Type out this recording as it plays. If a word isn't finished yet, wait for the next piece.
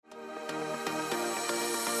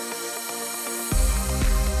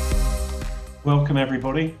Welcome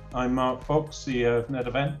everybody. I'm Mark Fox, CEO of Net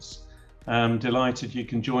Events. I'm delighted you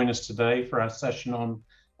can join us today for our session on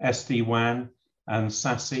SD-WAN and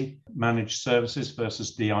SASE, Managed Services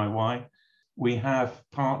versus DIY. We have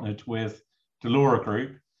partnered with Dell'Oro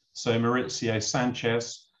Group, so Maurizio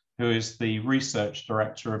Sanchez, who is the Research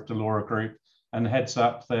Director of Dell'Oro Group and heads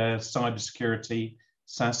up their cybersecurity,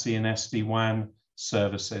 SASE and SD-WAN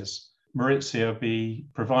services. Maurizio will be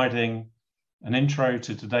providing an intro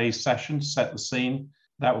to today's session to set the scene.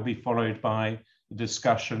 That will be followed by a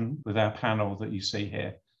discussion with our panel that you see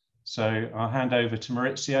here. So I'll hand over to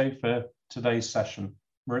Maurizio for today's session.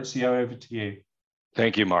 Maurizio, over to you.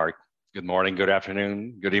 Thank you, Mark. Good morning, good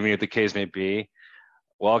afternoon, good evening, if the case may be.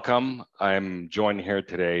 Welcome. I'm joined here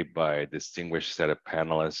today by a distinguished set of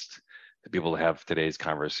panelists to be able to have today's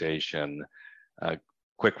conversation.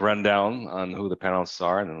 Quick rundown on who the panelists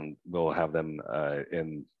are, and then we'll have them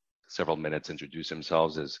in several minutes introduce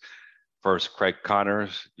themselves. As first, Craig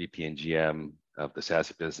Connors, VP and GM of the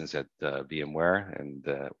SASE business at VMware, and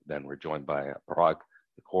then we're joined by Parag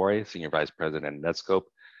Thakore, Senior Vice President at Netskope,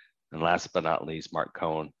 and last but not least, Mark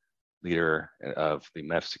Cohen, leader of the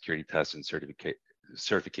MEF Security Test and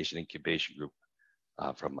Certification Incubation Group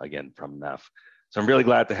from MEF. So I'm really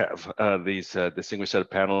glad to have these distinguished set of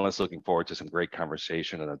panelists. Looking forward to some great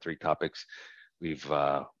conversation on the three topics we've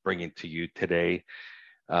bringing to you today.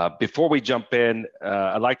 Before we jump in,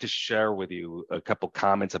 I'd like to share with you a couple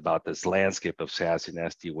comments about this landscape of SASE and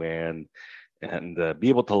SD-WAN, and be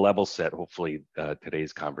able to level set, hopefully,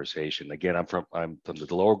 today's conversation. Again, I'm from the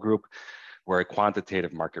Dell'Oro Group. We're a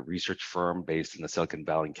quantitative market research firm based in the Silicon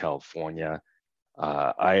Valley in California.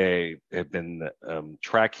 I have been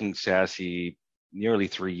tracking SASE nearly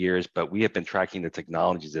 3 years, but we have been tracking the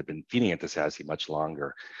technologies that have been feeding into SASE much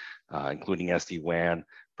longer, including SD-WAN,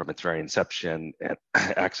 from its very inception, and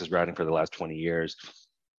access routing for the last 20 years,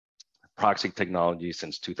 proxy technology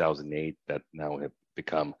since 2008 that now have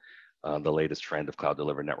become the latest trend of cloud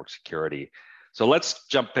delivered network security. So let's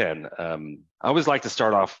jump in. I always like to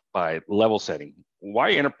start off by level setting. Why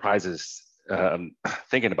are enterprises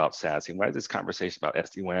thinking about SASE? Why is this conversation about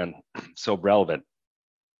SD-WAN so relevant?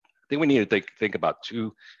 I think we need to think about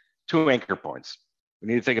two anchor points. We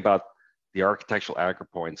need to think about the architectural anchor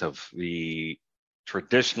points of the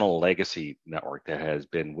traditional legacy network that has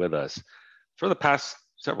been with us for the past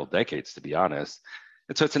several decades, to be honest.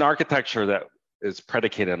 And so it's an architecture that is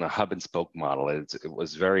predicated on a hub and spoke model. It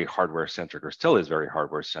was very hardware centric, or still is very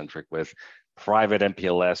hardware centric, with private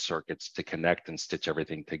MPLS circuits to connect and stitch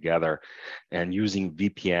everything together, and using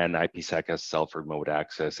VPN, IPsec, self-remote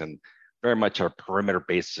access, and very much a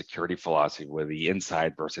perimeter-based security philosophy, with the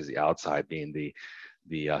inside versus the outside being the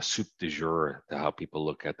soup du jour to how people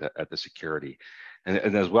look at the security.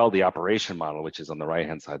 And as well, the operation model, which is on the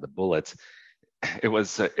right-hand side, the bullets. It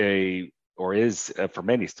was is for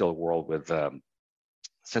many still a world with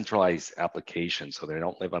centralized applications. So they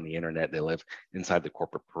don't live on the internet, they live inside the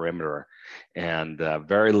corporate perimeter, and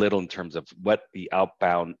very little in terms of what the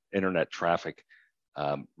outbound internet traffic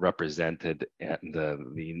represented, and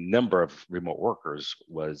the number of remote workers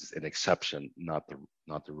was an exception, not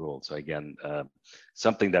the rule. So again,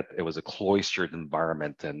 something that it was a cloistered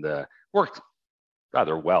environment, and worked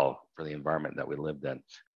rather well for the environment that we lived in.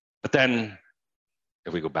 But then,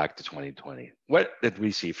 if we go back to 2020, what did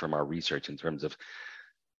we see from our research in terms of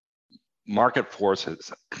market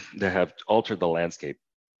forces that have altered the landscape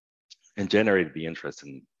and generated the interest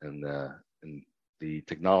in the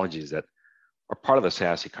technologies that are part of the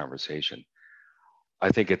SASE conversation? I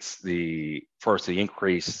think it's the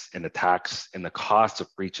increase in attacks and the cost of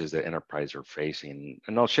breaches that enterprises are facing.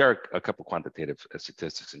 And I'll share a couple quantitative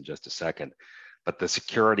statistics in just a second. But the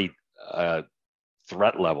security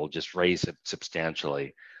threat level just raised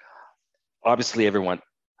substantially. Obviously, everyone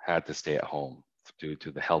had to stay at home due to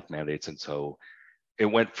the health mandates. And so it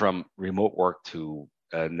went from remote work to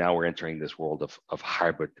now we're entering this world of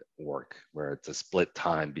hybrid work, where it's a split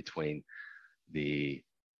time between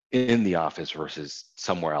in the office versus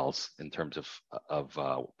somewhere else in terms of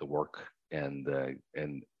the work and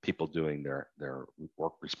people doing their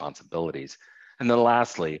work responsibilities. And then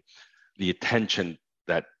lastly, the attention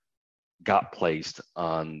that got placed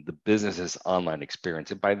on the business's online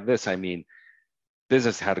experience. And by this, I mean,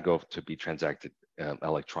 business had to go to be transacted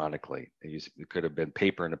electronically. It could have been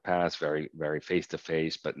paper in the past, very, very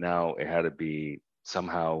face-to-face, but now it had to be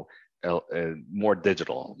somehow more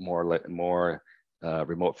digital, more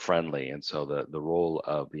remote friendly. And so the role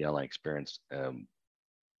of the online experience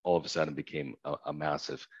all of a sudden became a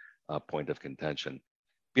massive point of contention.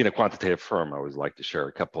 Being a quantitative firm, I always like to share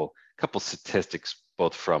a couple statistics,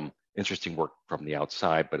 both from interesting work from the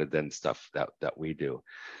outside, but then stuff that we do.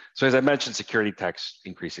 So as I mentioned, security attacks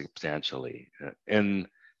increased substantially. In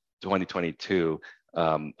 2022,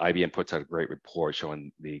 IBM puts out a great report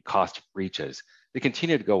showing the cost of breaches. They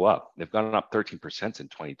continue to go up. They've gone up 13% in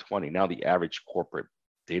 2020. Now the average corporate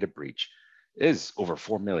data breach is over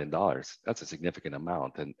 $4 million. That's a significant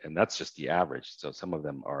amount, and that's just the average. So some of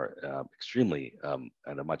them are extremely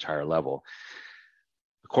at a much higher level.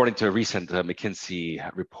 According to a recent McKinsey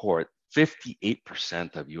report,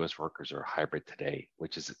 58% of U.S. workers are hybrid today,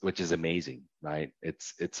 which is amazing, right?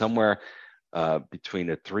 It's somewhere between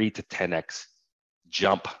a 3 to 10x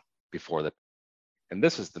jump before and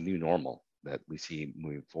this is the new normal that we see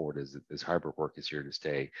moving forward as hybrid work is here to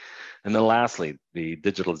stay. And then lastly, the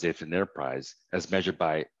digitalization enterprise as measured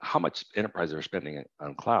by how much enterprises are spending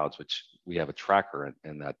on clouds, which we have a tracker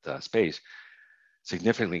in that space,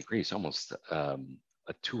 significantly increased, almost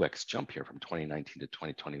a 2x jump here from 2019 to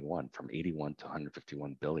 2021, from 81 to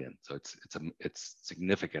 151 billion. So it's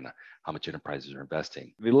significant how much enterprises are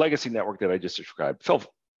investing. The legacy network that I just described fell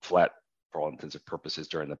flat for all intents and purposes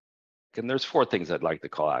during the, and there's 4 things I'd like to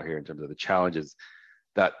call out here in terms of the challenges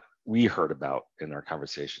that we heard about in our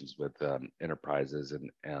conversations with enterprises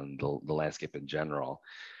and the landscape in general.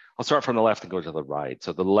 I'll start from the left and go to the right.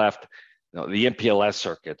 So the left, the MPLS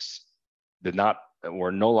circuits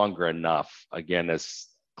were no longer enough, again, as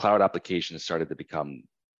cloud applications started to become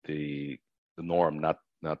the norm, not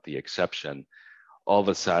the exception. All of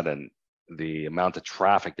a sudden, the amount of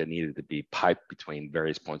traffic that needed to be piped between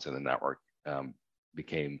various points of the network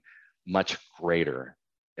became much greater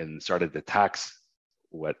and started to tax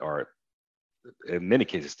what are, in many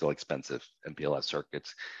cases, still expensive MPLS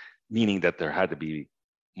circuits, meaning that there had to be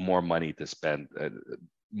more money to spend,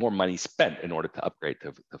 more money spent in order to upgrade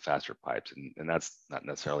to faster pipes. And that's not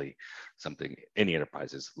necessarily something any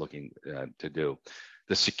enterprise is looking to do.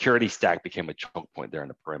 The security stack became a choke point there in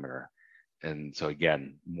the perimeter. And so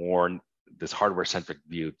again, this hardware-centric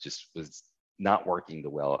view just was not working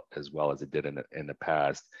as well as it did in the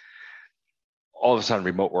past. All of a sudden,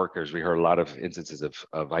 remote workers, we heard a lot of instances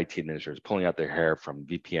of IT administrators pulling out their hair from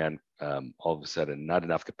VPN. All of a sudden, not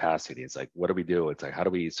enough capacity. It's like, what do we do? It's like, how do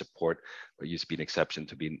we support what used to be an exception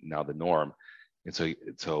to be now the norm? And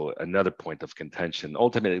so another point of contention,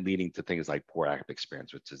 ultimately leading to things like poor app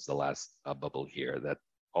experience, which is the last bubble here, that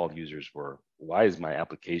all users were, why is my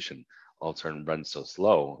application all of a sudden run so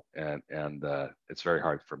slow? And it's very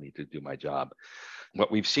hard for me to do my job. What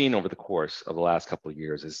we've seen over the course of the last couple of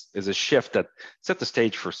years is a shift that set the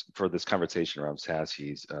stage for this conversation around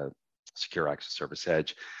SASE's Secure Access Service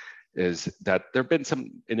Edge, is that there have been some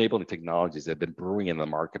enabling technologies that have been brewing in the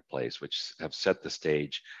marketplace, which have set the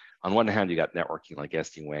stage. On one hand, you got networking like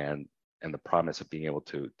SD-WAN and the promise of being able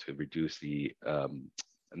to reduce the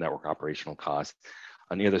network operational costs.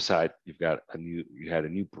 On the other side, you had a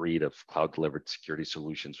new breed of cloud delivered security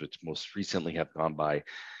solutions, which most recently have gone by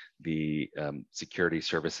the Security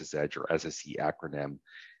Services Edge, or SSE acronym.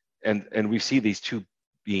 And we see these two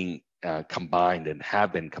being combined and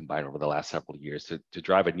have been combined over the last several years to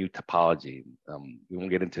drive a new topology. We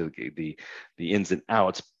won't get into the ins and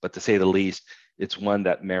outs, but to say the least, it's one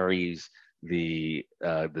that marries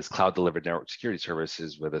this cloud delivered network security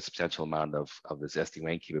services with a substantial amount of this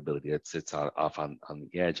SD-WAN capability that sits off on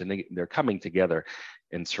the edge. And they're coming together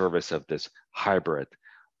in service of this hybrid,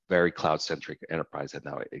 very cloud-centric enterprise that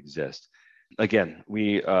now exists. Again,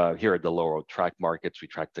 we here at Dell'Oro track markets, we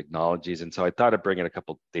track technologies. And so I thought I'd bring in a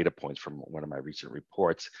couple data points from one of my recent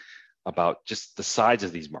reports about just the size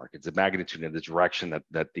of these markets, the magnitude and the direction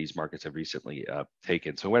that these markets have recently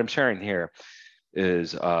taken. So what I'm sharing here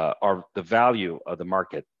is the value of the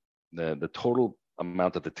market, the total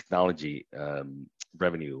amount of the technology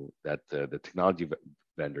revenue that the technology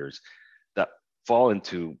vendors that fall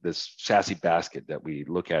into this SASE basket that we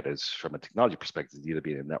look at as, from a technology perspective, either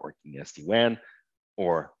being a networking SD-WAN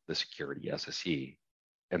or the security SSE.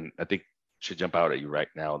 And I think should jump out at you right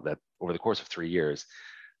now that over the course of 3 years,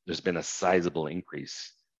 there's been a sizable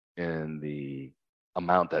increase in the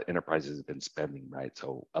amount that enterprises have been spending, right?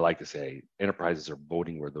 So I like to say enterprises are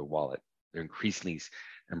voting with their wallet. They're increasingly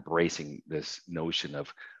embracing this notion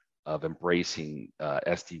of embracing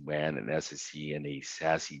SD-WAN and SSE and a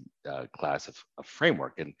SASE class of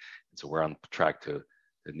framework. And so we're on track to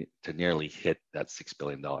nearly hit that $6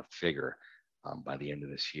 billion figure by the end of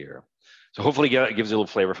this year. So hopefully it gives you a little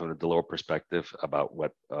flavor from the Dell'Oro perspective about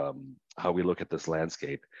how we look at this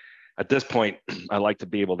landscape. At this point, I'd like to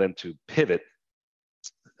be able then to pivot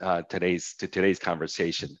today's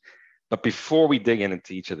conversation. But before we dig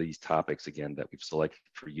into each of these topics again that we've selected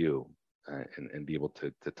for you and be able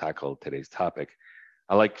to tackle today's topic,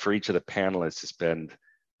 I'd like for each of the panelists to spend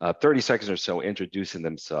 30 seconds or so introducing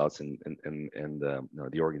themselves and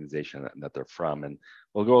the organization that they're from. And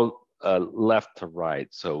we'll go left to right.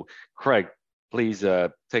 So Craig, please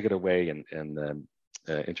take it away and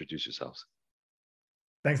introduce yourselves.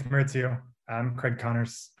 Thanks, Maurizio. I'm Craig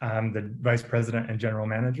Connors. I'm the Vice President and General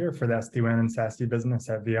Manager for the SD-WAN and SASE business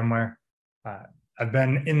at VMware. I've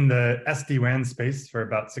been in the SD-WAN space for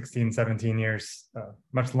about 16, 17 years,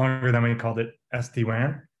 much longer than we called it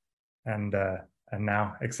SD-WAN. And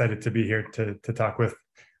now excited to be here to talk with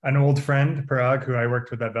an old friend, Parag, who I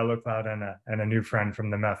worked with at VeloCloud, and a new friend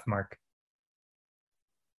from the MEF, Mark.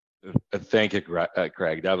 Thank you,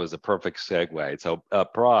 Craig. That was a perfect segue. So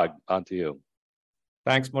Parag, on to you.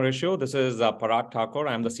 Thanks, Mauricio. This is Parag Thakur.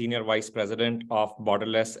 I'm the Senior Vice President of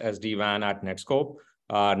Borderless SD-WAN at Netskope.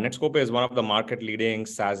 Netskope is one of the market-leading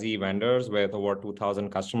SASE vendors with over 2,000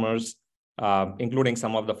 customers, including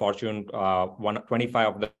some of the Fortune 25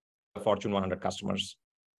 of the Fortune 100 customers.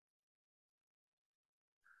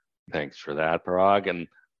 Thanks for that, Parag. And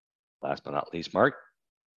last but not least, Mark.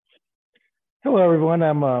 Hello, everyone.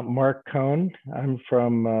 I'm Mark Cohn. I'm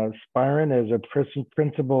from Spirent as a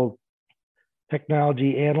principal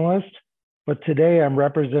technology analyst, but today I'm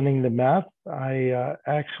representing the MEF. I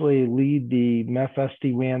actually lead the MEF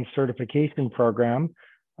SD-WAN certification program.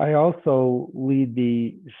 I also lead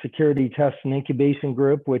the security test and incubation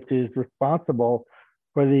group, which is responsible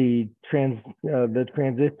for the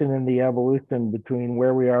transition and the evolution between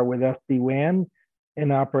where we are with SD-WAN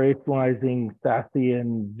and operationalizing SASE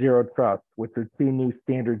and Zero Trust, which are two new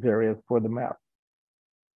standards areas for the MEF.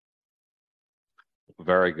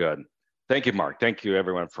 Very good. Thank you, Mark. Thank you,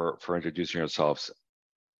 everyone, for introducing yourselves.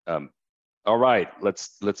 All right,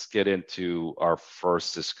 let's get into our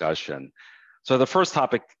first discussion. So the first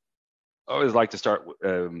topic, I always like to start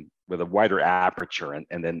with a wider aperture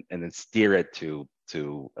and then steer it to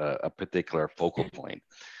a particular focal point.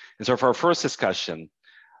 And so for our first discussion,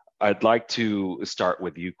 I'd like to start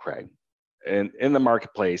with you, Craig. And in the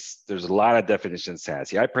marketplace, there's a lot of definitions of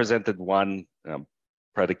SASE. I presented one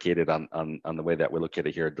predicated on the way that we look at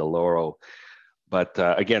it here at Dell'Oro. But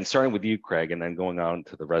again, starting with you, Craig, and then going on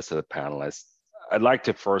to the rest of the panelists, I'd like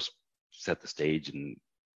to first set the stage and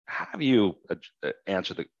have you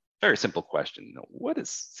answer the very simple question. What is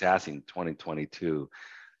SASE in 2022?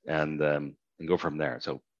 And go from there.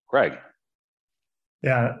 So, Craig.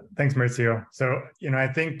 Yeah, thanks, Maurizio. So, I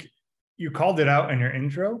think you called it out in your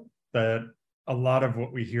intro that a lot of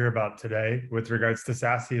what we hear about today with regards to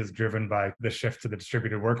SASE is driven by the shift to the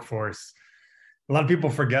distributed workforce. A lot of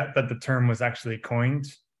people forget that the term was actually coined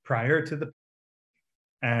prior to the,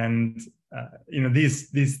 and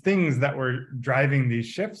these things that were driving these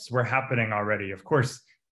shifts were happening already. Of course,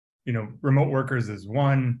 remote workers is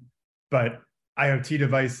one, but IoT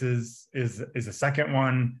devices is a second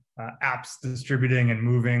one. Apps distributing and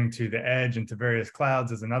moving to the edge and to various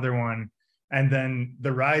clouds is another one. And then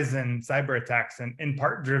the rise in cyber attacks, and in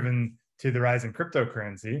part driven to the rise in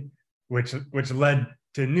cryptocurrency, which led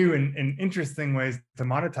to new and interesting ways to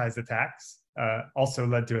monetize attacks, also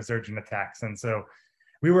led to a surge in attacks. And so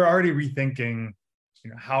we were already rethinking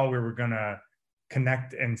how we were going to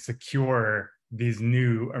connect and secure these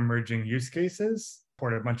new emerging use cases,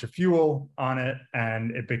 poured a bunch of fuel on it,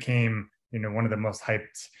 and it became one of the most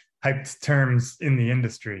hyped terms in the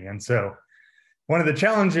industry. And so one of the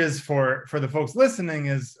challenges for the folks listening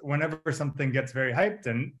is whenever something gets very hyped,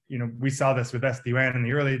 and we saw this with SD-WAN in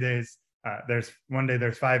the early days, one day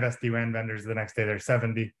there's 5 SD-WAN vendors, the next day there's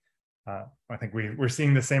 70. I think we're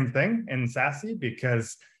seeing the same thing in SASE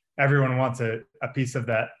because everyone wants a piece of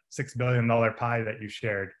that $6 billion pie that you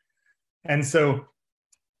shared. And so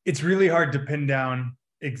it's really hard to pin down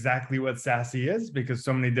exactly what SASE is because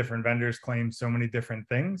so many different vendors claim so many different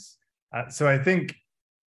things. So I think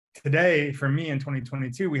today, for me in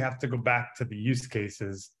 2022, we have to go back to the use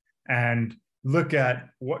cases and look at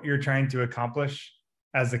what you're trying to accomplish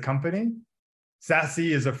as a company.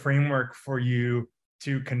 SASE is a framework for you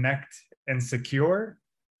to connect and secure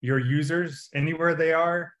your users anywhere they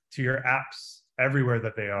are to your apps everywhere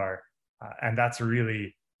that they are. And that's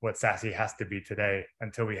really what SASE has to be today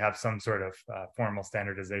until we have some sort of formal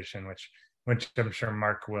standardization, which I'm sure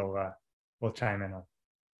Mark will chime in on.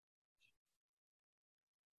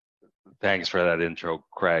 Thanks for that intro,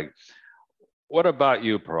 Craig. What about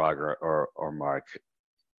you, Parag or Mark?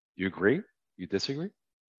 You agree? You disagree?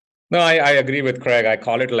 No, I agree with Craig. I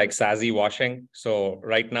call it like SASE washing. So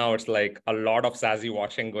right now it's like a lot of SASE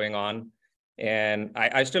washing going on. And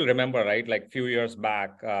I still remember, right, like a few years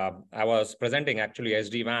back, I was presenting actually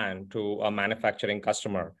SD-WAN to a manufacturing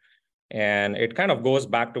customer. And it kind of goes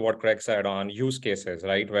back to what Craig said on use cases,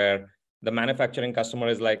 right, where the manufacturing customer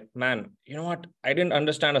is like, man, you know what? I didn't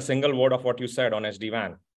understand a single word of what you said on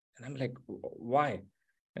SD-WAN. And I'm like, why?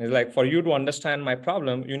 And it's like, for you to understand my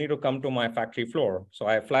problem, you need to come to my factory floor. So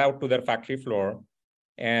I fly out to their factory floor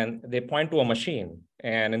and they point to a machine.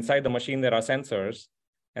 And inside the machine, there are sensors.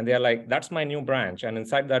 And they're like, that's my new branch. And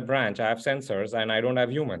inside that branch, I have sensors and I don't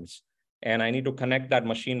have humans. And I need to connect that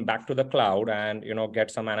machine back to the cloud and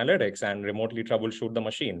get some analytics and remotely troubleshoot the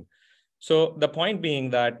machine. So the point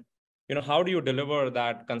being that, how do you deliver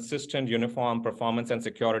that consistent, uniform performance and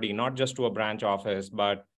security, not just to a branch office,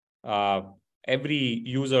 but every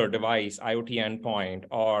user device, IoT endpoint,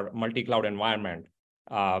 or multi-cloud environment?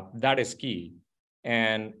 That is key.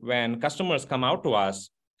 And when customers come out to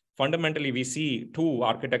us, fundamentally, we see two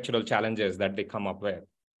architectural challenges that they come up with.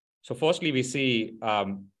 So firstly, we see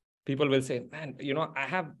people will say, man, I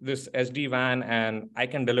have this SD-WAN and I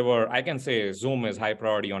can say Zoom is high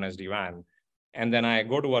priority on SD-WAN. And then I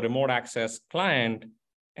go to a remote access client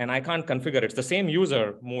and I can't configure it. It's the same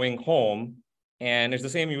user moving home and it's the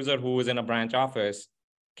same user who is in a branch office.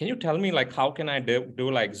 Can you tell me how can I do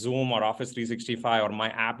like Zoom or Office 365 or my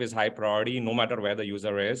app is high priority no matter where the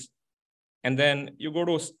user is? And then you go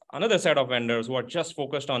to another set of vendors who are just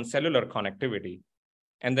focused on cellular connectivity.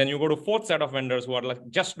 And then you go to fourth set of vendors who are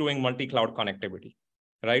just doing multi-cloud connectivity,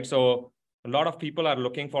 right? So a lot of people are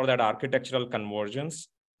looking for that architectural convergence.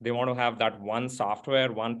 They want to have that one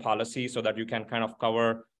software, one policy so that you can kind of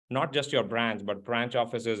cover not just your branch, but branch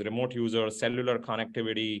offices, remote users, cellular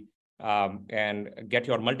connectivity, and get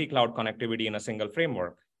your multi-cloud connectivity in a single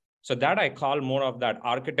framework. So that I call more of that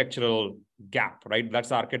architectural gap, right? That's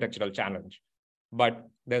the architectural challenge. But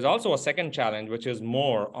there's also a second challenge, which is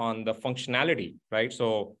more on the functionality, right?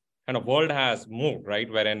 So kind of world has moved,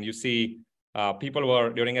 right? Wherein you see people were,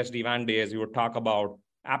 during SD-WAN days, you would talk about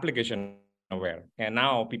application aware. And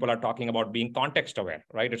now people are talking about being context aware,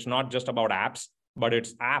 right? It's not just about apps, but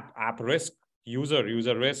it's app risk, user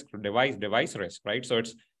risk, device risk, right? So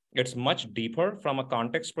it's much deeper from a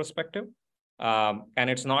context perspective. And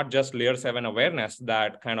it's not just layer 7 awareness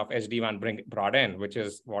that kind of SD-WAN brought in, which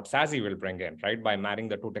is what SASE will bring in, right? By marrying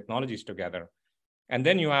the two technologies together. And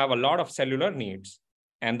then you have a lot of cellular needs.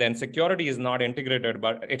 And then security is not integrated,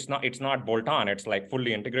 but it's not bolt-on, it's like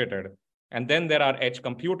fully integrated. And then there are edge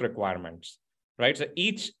compute requirements, right? So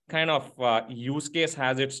each kind of use case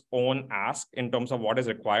has its own ask in terms of what is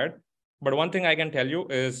required. But one thing I can tell you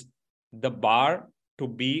is the bar to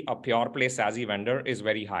be a pure play SASE vendor is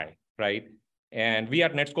very high, right? And we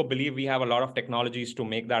at Netskope believe we have a lot of technologies to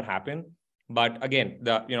make that happen. But again,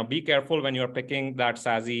 be careful when you're picking that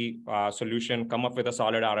SASE solution, come up with a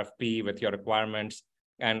solid RFP with your requirements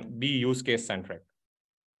and be use case centric.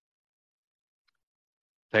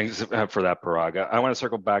 Thanks for that, Parag. I want to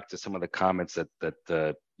circle back to some of the comments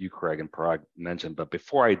that you, Craig, and Parag mentioned. But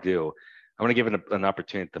before I do, I want to give an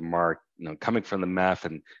opportunity to Mark, coming from the math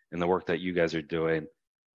and the work that you guys are doing.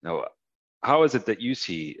 Now, how is it that you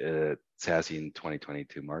see SASE in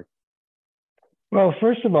 2022, Mark? Well,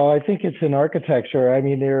 first of all, I think it's an architecture. I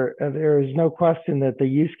mean, there is no question that the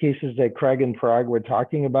use cases that Craig and Parag were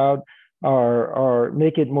talking about are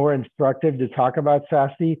make it more instructive to talk about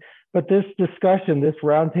SASE. But this discussion, this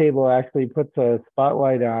roundtable actually puts a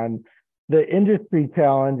spotlight on the industry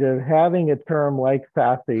challenge of having a term like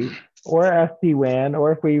SASE or SD-WAN,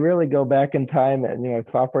 or if we really go back in time and,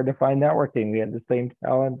 software-defined networking, we had the same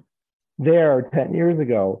challenge there 10 years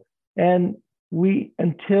ago. And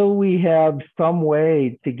until we have some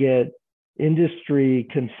way to get industry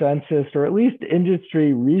consensus, or at least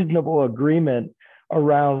industry reasonable agreement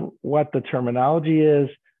around what the terminology is,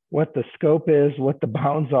 what the scope is, what the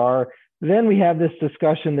bounds are, then we have this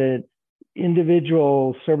discussion that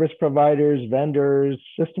individual service providers, vendors,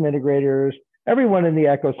 system integrators, everyone in the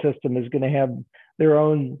ecosystem is going to have their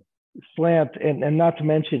own slant, and not to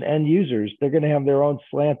mention end users. They're going to have their own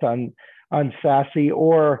slant on SASE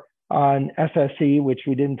or on SSE, which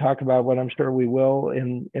we didn't talk about, but I'm sure we will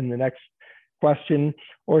in the next question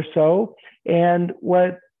or so. And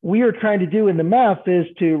what we are trying to do in the MEF is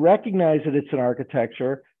to recognize that it's an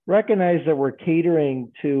architecture, recognize that we're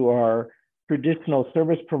catering to our traditional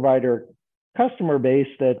service provider customer base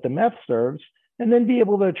that the MEF serves, and then be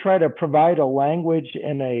able to try to provide a language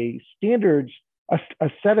and a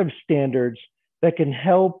set of standards that can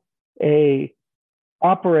help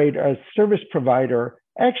operate a service provider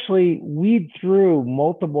actually weed through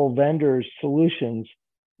multiple vendors' solutions,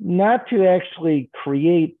 not to actually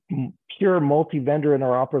create pure multi-vendor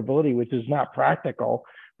interoperability, which is not practical,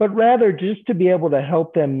 but rather just to be able to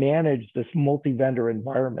help them manage this multi-vendor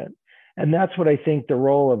environment. And that's what I think the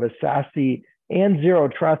role of a SASE and Zero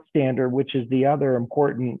Trust standard, which is the other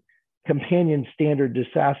important companion standard to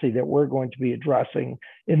SASE that we're going to be addressing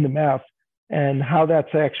in the MEF, and how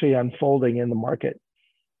that's actually unfolding in the market.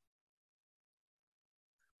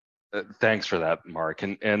 Thanks for that, Mark.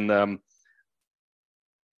 And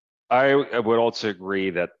I would also agree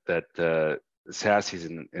that SASE is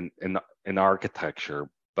in architecture,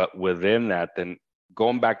 but within that, then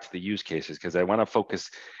going back to the use cases, because I want to focus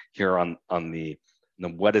here on the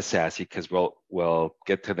what is SASE, because we'll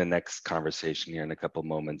get to the next conversation here in a couple of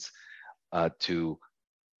moments to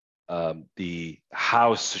the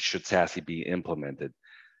how should SASE be implemented.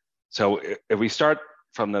 So if we start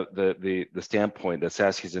from the standpoint that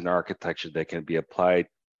SASE is an architecture that can be applied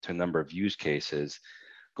to a number of use cases,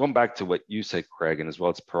 going back to what you said, Craig, and as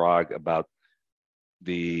well as Parag, about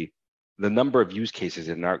the number of use cases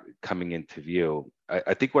coming into view,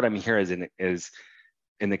 I think what I'm hearing is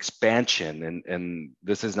an expansion, and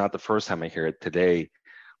this is not the first time I hear it today.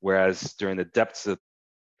 Whereas during the depths of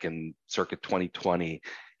in circa 2020,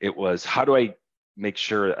 it was how do I make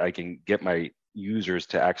sure I can get my users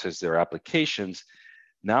to access their applications.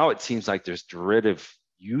 Now it seems like there's derivative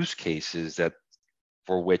use cases that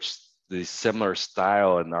for which the similar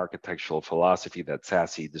style and architectural philosophy that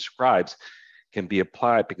SASE describes can be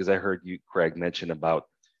applied, because I heard you, Craig, mention about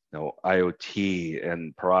IoT,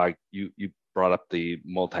 and Parag, you brought up the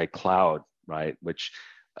multi-cloud, right? Which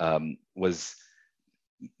was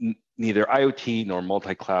neither IoT nor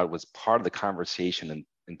multi-cloud was part of the conversation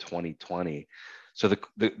in 2020. So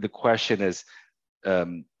the question is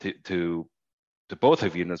to both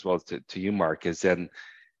of you, and as well as to you, Mark, is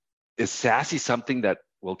SASE something that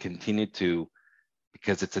will continue to,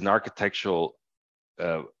 because it's an architectural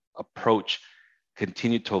approach,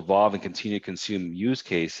 continue to evolve and continue to consume use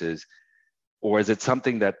cases, or is it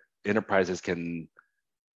something that enterprises can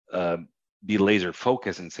be laser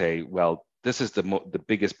focused and say, well, this is the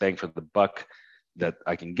biggest bang for the buck that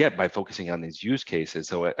I can get by focusing on these use cases?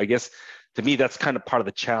 So I guess to me, that's kind of part of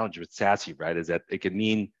the challenge with SASE, right? Is that it can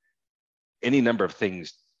mean any number of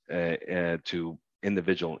things to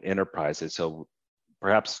individual enterprises. So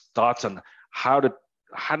perhaps thoughts on how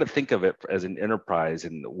to think of it as an enterprise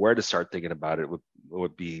and where to start thinking about it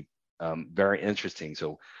would be very interesting.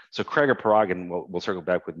 So Craig or Parag, and we'll circle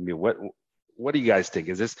back with me. What do you guys think?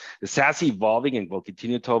 Is SASE evolving and will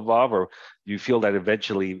continue to evolve, or do you feel that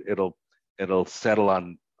eventually it'll settle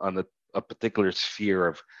on a particular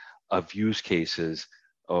sphere of use cases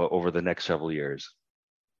over the next several years?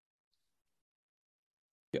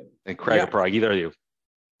 Yeah. And Craig or Parag, either of you.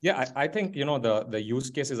 Yeah, I think the use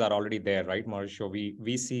cases are already there, right, Mauricio?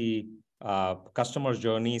 We see customers'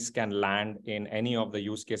 journeys can land in any of the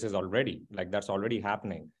use cases already. Like that's already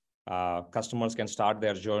happening. Customers can start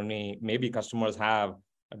their journey. Maybe customers have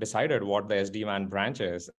decided what the SD-WAN branch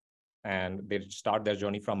is, and they start their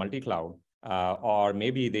journey from multi-cloud. Or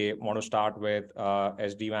maybe they want to start with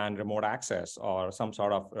SD-WAN remote access or some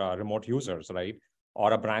sort of remote users, right?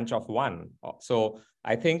 Or a branch of one. So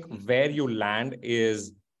I think where you land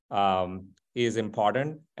is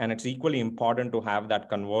important, and it's equally important to have that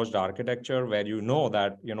converged architecture where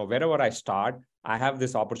that wherever I start, I have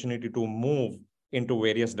this opportunity to move into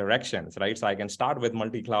various directions, right? So I can start with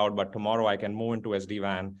multi-cloud, but tomorrow I can move into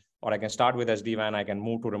SD-WAN, or I can start with SD-WAN, I can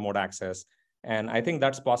move to remote access. And I think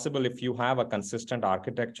that's possible if you have a consistent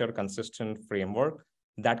architecture, consistent framework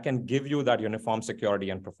that can give you that uniform security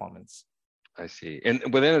and performance. I see. And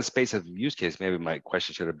within the space of use case, maybe my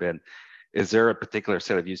question should have been, is there a particular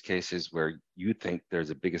set of use cases where you think there's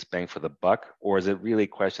the biggest bang for the buck? Or is it really a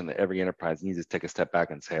question that every enterprise needs to take a step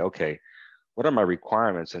back and say, okay, what are my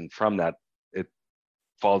requirements? And from that, it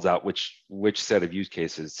falls out which set of use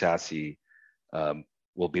cases SASE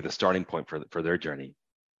will be the starting point for their journey.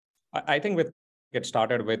 I think get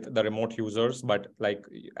started with the remote users, but like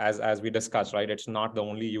as we discussed, right, it's not the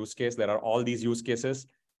only use case. There are all these use cases.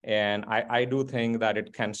 And I do think that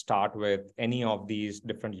it can start with any of these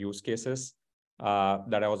different use cases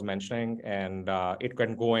that I was mentioning, and it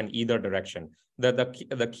can go in either direction.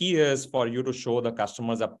 The key is for you to show the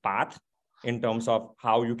customers a path in terms of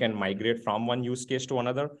how you can migrate from one use case to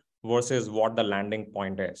another versus what the landing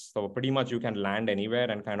point is. So pretty much you can land anywhere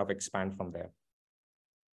and kind of expand from there.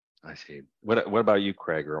 I see. What about you,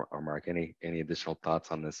 Craig or Mark? Any additional thoughts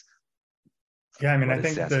on this? Yeah, I mean, I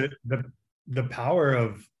think the power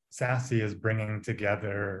of SASE is bringing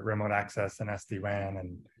together remote access and SD-WAN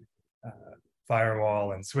and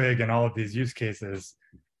firewall and SWG and all of these use cases.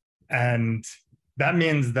 And that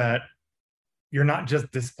means that you're not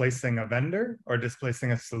just displacing a vendor or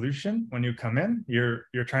displacing a solution when you come in. You're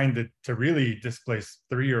trying to really displace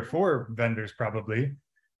 3 or 4 vendors probably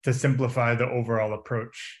to simplify the overall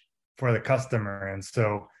approach for the customer. And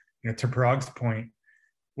so, to Parag's point,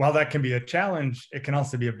 while that can be a challenge, it can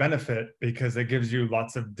also be a benefit because it gives you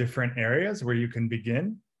lots of different areas where you can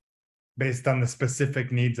begin based on the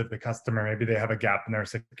specific needs of the customer. Maybe they have a gap in their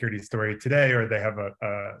security story today, or they have a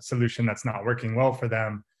solution that's not working well for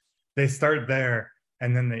them. They start there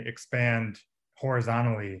and then they expand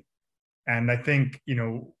horizontally. And I think,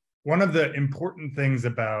 one of the important things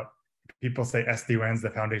about, people say SD-WAN's the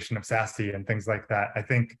foundation of SASE and things like that. I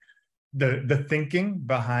think the thinking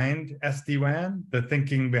behind SD-WAN, the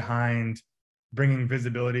thinking behind bringing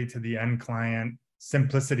visibility to the end client,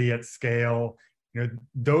 simplicity at scale,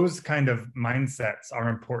 those kind of mindsets are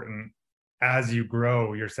important as you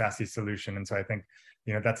grow your SASE solution. And so I think,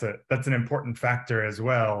 that's an important factor as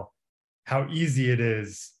well, how easy it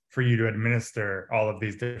is for you to administer all of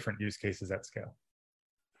these different use cases at scale.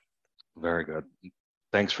 Very good.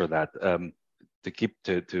 Thanks for that.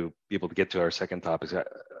 To be able to get to our second topic,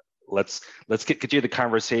 let's continue the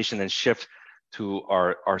conversation and shift to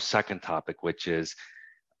our second topic, which is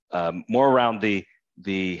more around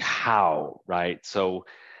the how, right? So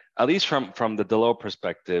at least from the Delo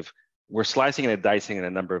perspective, we're slicing and dicing in a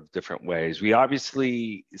number of different ways. We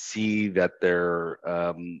obviously see that there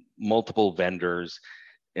are multiple vendors,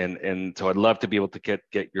 and so I'd love to be able to get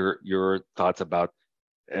your thoughts about,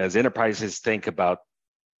 as enterprises think about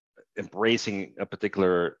embracing a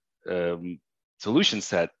particular solution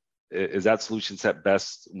set, is that solution set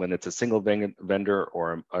best when it's a single vendor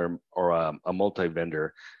or a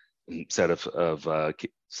multi-vendor set of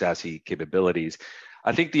SASE capabilities?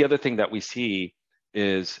 I think the other thing that we see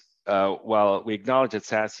is, while we acknowledge that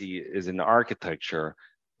SASE is an architecture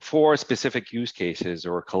for specific use cases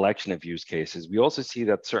or a collection of use cases, we also see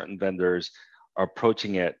that certain vendors are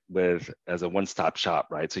approaching it as a one-stop shop,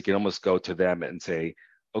 right? So you can almost go to them and say,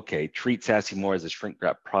 okay, treat SASE more as a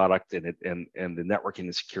shrink-wrap product, and the networking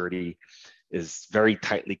and security is very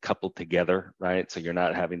tightly coupled together, right? So you're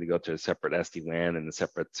not having to go to a separate SD-WAN and a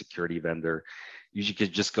separate security vendor. You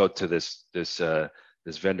could just go to this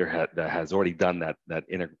vendor that has already done that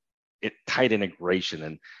tight integration,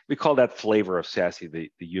 and we call that flavor of SASE the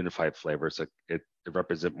unified flavor. So it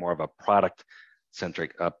represents more of a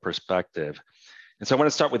product-centric perspective. And so I want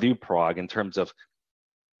to start with you, Parag, in terms of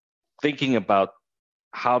thinking about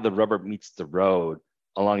how the rubber meets the road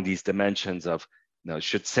along these dimensions of,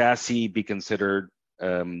 should SASE be considered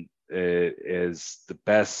as the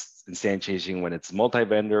best instantiation when it's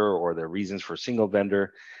multi-vendor, or the reasons for single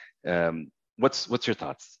vendor? What's your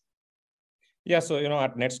thoughts? Yeah, so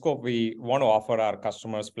at Netskope, we want to offer our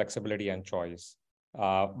customers flexibility and choice.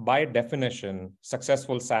 By definition,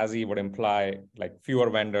 successful SASE would imply like fewer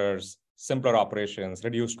vendors, simpler operations,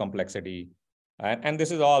 reduced complexity. And this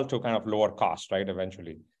is all to kind of lower cost, right,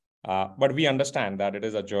 eventually. But we understand that it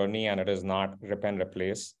is a journey and it is not rip and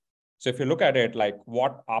replace. So if you look at it, like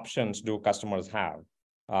what options do customers have?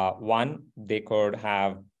 One, they could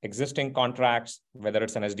have existing contracts, whether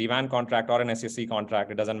it's an SD-WAN contract or an SASE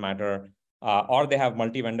contract, it doesn't matter. Or they have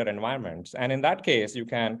multi-vendor environments. And in that case, you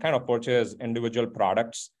can kind of purchase individual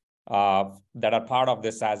products that are part of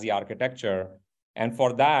this SASE architecture. And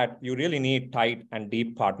for that, you really need tight and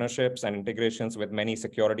deep partnerships and integrations with many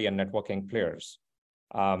security and networking players.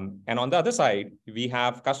 And on the other side, we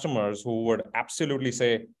have customers who would absolutely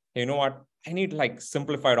say, hey, you know what, I need like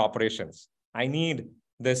simplified operations. I need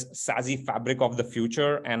this SASE fabric of the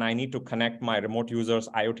future, and I need to connect my remote users,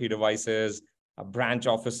 IoT devices, branch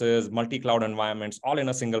offices, multi-cloud environments, all in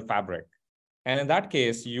a single fabric. And in that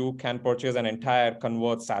case, you can purchase an entire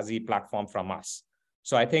Converge SASE platform from us.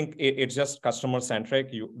 So I think it's just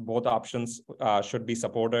customer-centric. Both options should be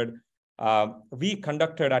supported. We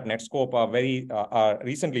conducted at Netskope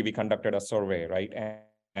recently we conducted a survey, right?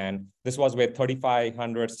 And this was with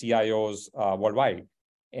 3,500 CIOs worldwide.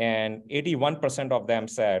 And 81% of them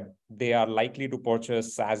said they are likely to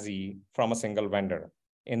purchase SASE from a single vendor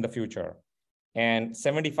in the future. And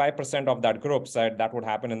 75% of that group said that would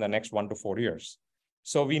happen in the next 1 to 4 years.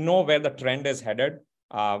 So we know where the trend is headed.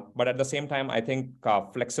 But at the same time, I think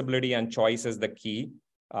flexibility and choice is the key.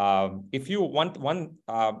 If you want one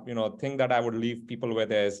thing that I would leave people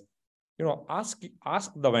with is, ask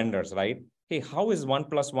the vendors, right? Hey, how is 1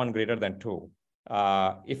 + 1 greater than 2?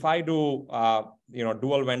 If I do,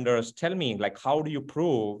 dual vendors, tell me, like, how do you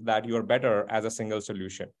prove that you're better as a single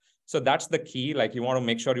solution? So that's the key. Like, you want to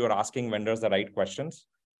make sure you're asking vendors the right questions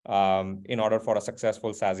in order for a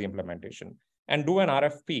successful SASE implementation. And do an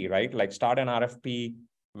RFP, right? Like, start an RFP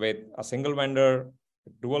with a single vendor,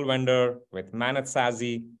 dual vendor, with managed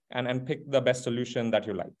SASE, and pick the best solution that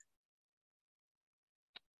you like.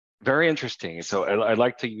 Very interesting. So I'd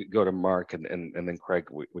like to go to Mark and then Craig.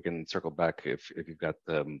 We can circle back if you've got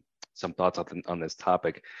some thoughts on this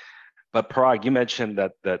topic. But Parag, you mentioned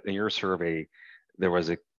that in your survey, there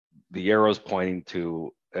was the arrows pointing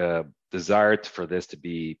to desire for this to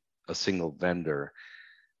be a single vendor.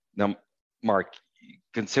 Now, Mark,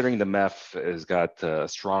 considering the MEF has got a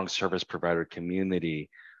strong service provider community,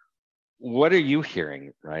 what are you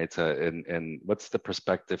hearing, right? And what's the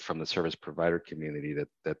perspective from the service provider community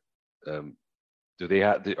that do they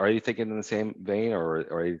have? Are you thinking in the same vein, or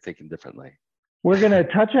are you thinking differently? We're going to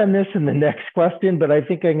touch on this in the next question, but I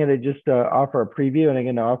think I'm going to just offer a preview, and I'm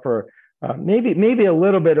going to offer maybe a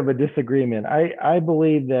little bit of a disagreement. I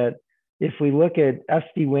believe that if we look at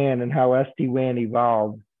SD-WAN and how SD-WAN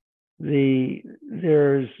evolved,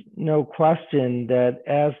 there's no question that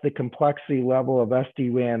as the complexity level of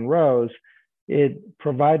SD-WAN rose, it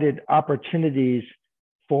provided opportunities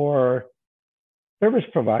for service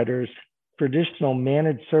providers, traditional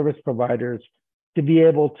managed service providers, to be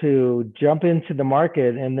able to jump into the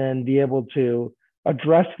market and then be able to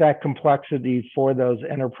address that complexity for those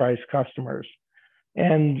enterprise customers.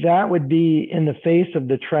 And that would be in the face of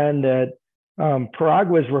the trend that Parag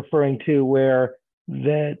was referring to, where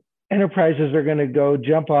that enterprises are going to go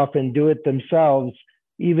jump off and do it themselves,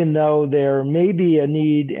 even though there may be a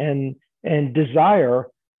need and desire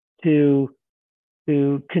to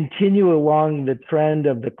continue along the trend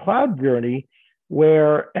of the cloud journey,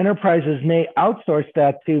 where enterprises may outsource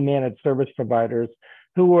that to managed service providers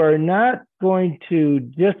who are not going to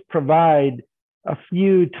just provide a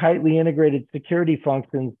few tightly integrated security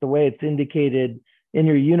functions the way it's indicated in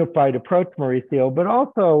your unified approach, Mauricio, but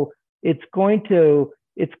also it's going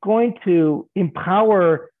to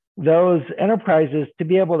empower those enterprises to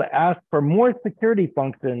be able to ask for more security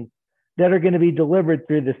functions that are going to be delivered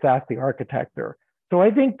through the SASE architecture. So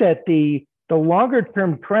I think that the longer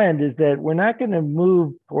term trend is that we're not going to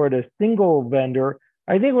move toward a single vendor.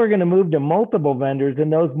 I think we're going to move to multiple vendors,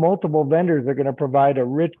 and those multiple vendors are going to provide a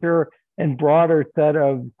richer and broader set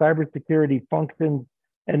of cybersecurity functions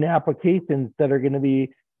and applications that are going to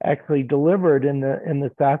be actually delivered in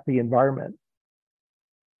the SASE environment.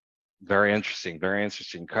 Very interesting, very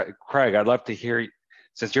interesting. Craig, I'd love to hear,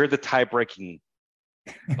 since you're the tie-breaking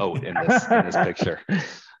vote in this picture.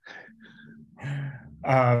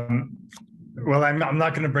 Well, I'm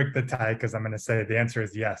not going to break the tie, because I'm going to say the answer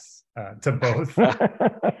is yes to both.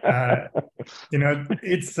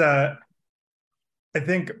 It's I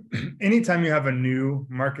think anytime you have a new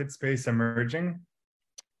market space emerging,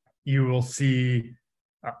 you will see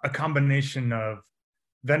a combination of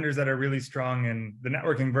vendors that are really strong in the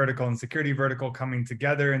networking vertical and security vertical coming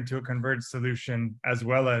together into a converged solution, as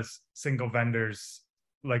well as single vendors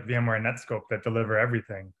like VMware and Netskope that deliver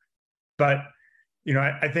everything. But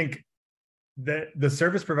I think that the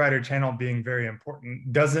service provider channel being very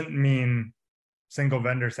important doesn't mean single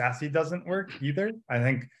vendor SASE doesn't work either. I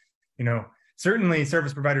think, certainly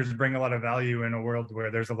service providers bring a lot of value in a world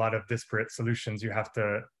where there's a lot of disparate solutions you have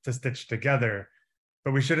to stitch together,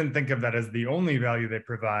 but we shouldn't think of that as the only value they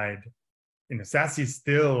provide. SASE is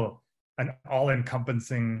still an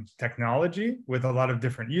all-encompassing technology with a lot of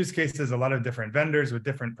different use cases, a lot of different vendors with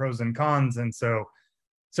different pros and cons. And so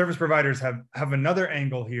service providers have another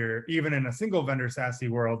angle here, even in a single vendor SASE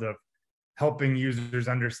world, of helping users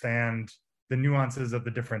understand the nuances of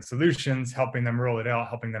the different solutions, helping them roll it out,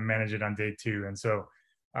 helping them manage it on day two. And so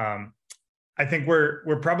I think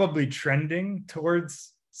we're probably trending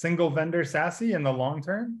towards single vendor SASE in the long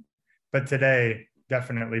term, but today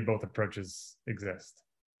definitely both approaches exist.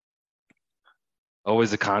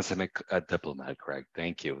 Always a consummate diplomat, Craig.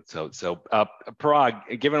 Thank you. So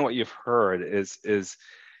Parag, given what you've heard,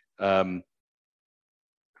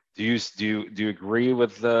 do you agree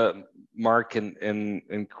with Mark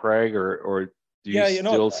and Craig, or do you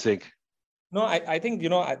still think? No, I think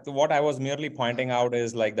what I was merely pointing out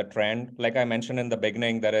is like the trend. Like I mentioned in the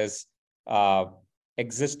beginning, there is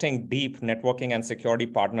existing deep networking and security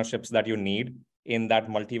partnerships that you need in that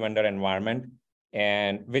multi-vendor environment,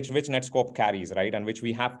 and which Netskope carries, right? And which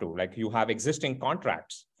we have to, like, you have existing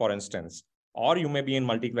contracts, for instance, or you may be in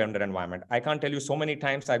multi-vendor environment. I can't tell you so many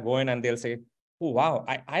times I go in and they'll say, oh, wow,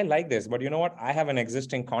 I like this, but you know what? I have an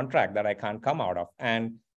existing contract that I can't come out of.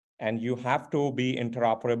 And you have to be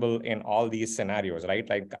interoperable in all these scenarios, right?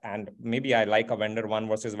 Like, and maybe I like a vendor one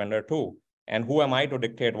versus vendor two. And who am I to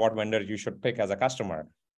dictate what vendor you should pick as a customer?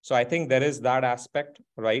 So I think there is that aspect,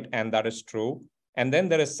 right? And that is true. And then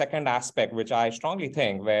there is second aspect, which I strongly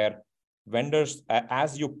think, where vendors,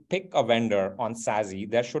 as you pick a vendor on SASE,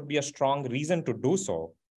 there should be a strong reason to do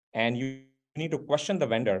so. And you need to question the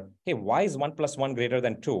vendor. Hey, why is 1 + 1 greater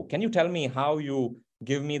than 2? Can you tell me how you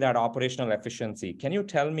give me that operational efficiency? Can you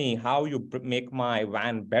tell me how you make my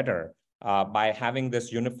WAN better by having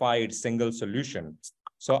this unified single solution?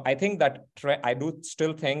 So I think that I do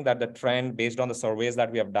still think that the trend based on the surveys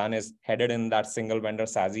that we have done is headed in that single vendor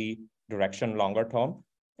SASE direction longer term.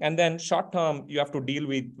 And then short term, you have to deal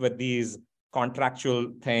with these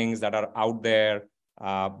contractual things that are out there.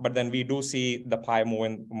 But then we do see the pie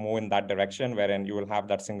move in that direction, wherein you will have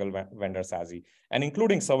that single vendor SASE. And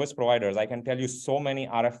including service providers, I can tell you so many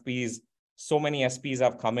RFPs, so many SPs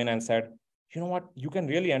have come in and said, you know what, you can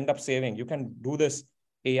really end up saving. You can do this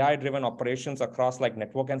AI-driven operations across like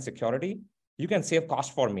network and security. You can save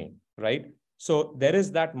cost for me, right? So there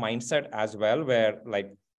is that mindset as well, where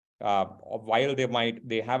like, while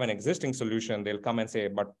they have an existing solution, they'll come and say,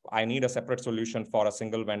 but I need a separate solution for a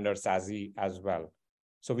single vendor SASE as well.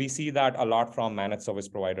 So we see that a lot from managed service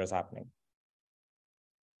providers happening.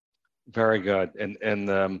 Very good.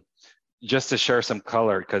 And just to share some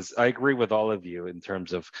color, because I agree with all of you in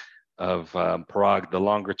terms of Parag, the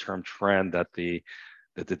longer term trend that the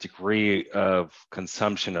degree of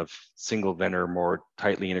consumption of single vendor, more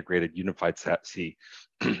tightly integrated unified SASE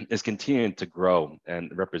is continuing to grow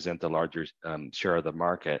and represent a larger share of the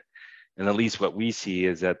market. And at least what we see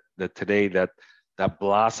is that today that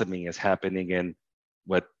blossoming is happening in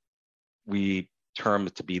what we term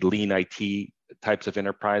to be lean IT types of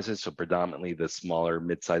enterprises. So predominantly the smaller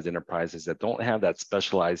mid-sized enterprises that don't have that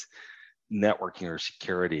specialized networking or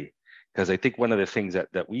security. Because I think one of the things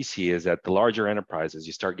that we see is that the larger enterprises,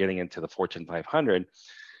 you start getting into the Fortune 500,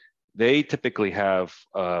 they typically have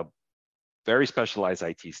very specialized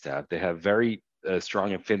IT staff. They have very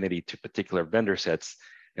strong affinity to particular vendor sets.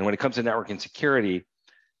 And when it comes to networking security,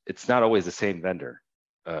 it's not always the same vendor,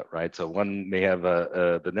 right? So one may have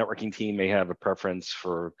the networking team may have a preference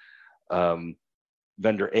for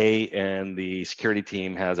vendor A, and the security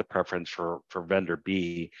team has a preference for vendor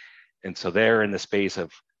B. And so they're in the space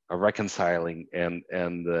of reconciling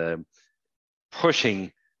and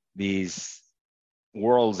pushing these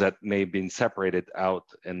worlds that may have been separated out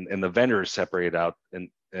and the vendors separated out and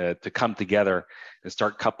to come together and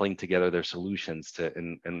start coupling together their solutions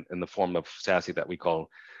in the form of SASE that we call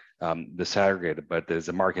disaggregated. But as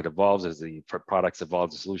the market evolves, as the products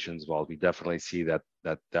evolve, the solutions evolve, we definitely see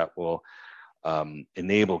that will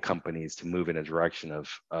enable companies to move in a direction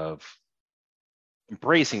of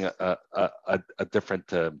embracing a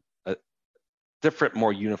different,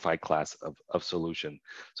 more unified class of solution.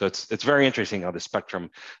 So it's very interesting how the spectrum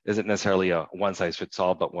isn't necessarily a one size fits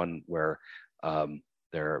all, but one where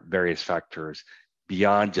there are various factors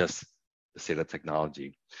beyond just the state of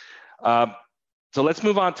technology. So let's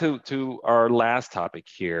move on to our last topic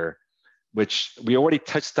here, which we already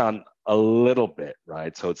touched on a little bit,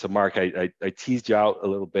 right? So Mark, I teased you out a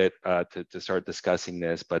little bit to start discussing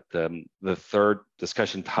this, but the third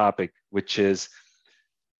discussion topic, which is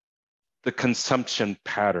the consumption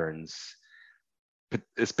patterns,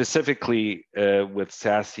 specifically with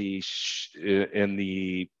SASE in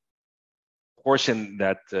the portion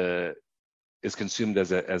that is consumed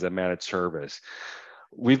as a managed service.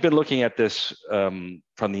 We've been looking at this from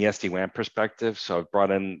the SD-WAN perspective. So I've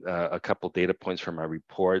brought in a couple data points from my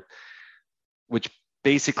report, which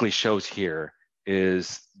basically shows here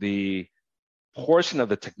is the portion of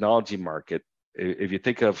the technology market. If you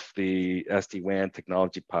think of the SD-WAN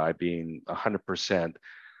technology pie being 100%,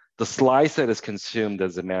 the slice that is consumed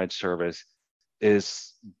as a managed service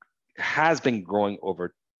has been growing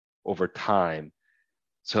over time.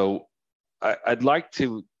 So I'd like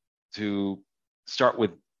to start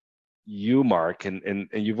with you, Mark, and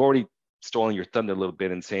you've already stolen your thunder a little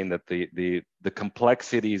bit in saying that the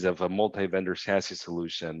complexities of a multi-vendor SASE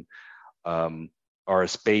solution are a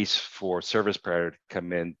space for service provider to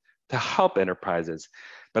come in to help enterprises.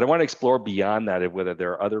 But I want to explore beyond that, of whether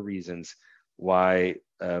there are other reasons why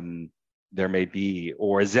there may be,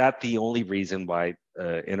 or is that the only reason why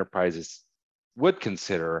enterprises would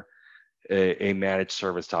consider a managed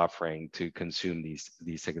service offering to consume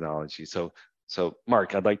these technologies. So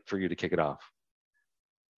Mark, I'd like for you to kick it off.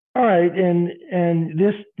 All right, and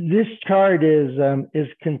this chart is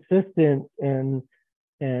consistent and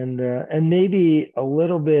maybe a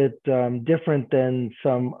little bit different than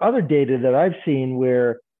some other data that I've seen,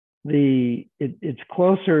 where it's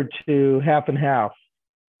closer to half and half.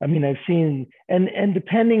 I mean, I've seen, and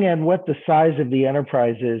depending on what the size of the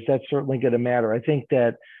enterprise is, that's certainly going to matter. I think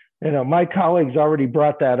that, my colleagues already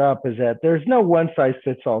brought that up, is that there's no one size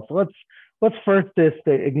fits all. So let's first just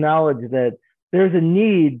acknowledge that there's a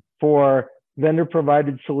need for vendor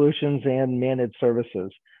provided solutions and managed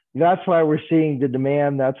services. That's why we're seeing the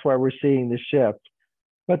demand. That's why we're seeing the shift.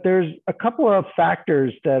 But there's a couple of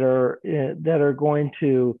factors that are going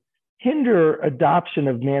to hinder adoption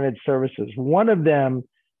of managed services. One of them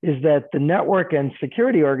is that the network and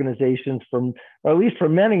security organizations, or at least for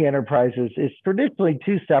many enterprises, is traditionally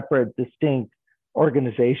two separate, distinct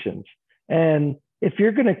organizations. And if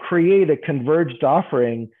you're going to create a converged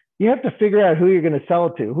offering, you have to figure out who you're going to sell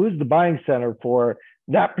it to, who's the buying center for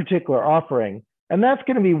that particular offering. And that's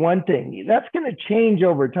going to be one thing. That's going to change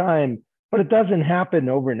over time, but it doesn't happen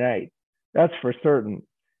overnight. That's for certain.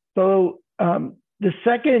 So the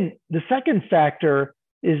second factor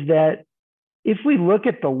is that if we look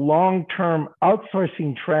at the long-term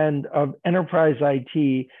outsourcing trend of enterprise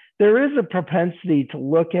IT, there is a propensity to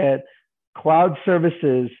look at cloud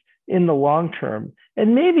services in the long term.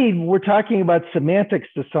 And maybe we're talking about semantics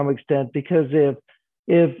to some extent, because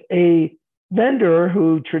if a vendor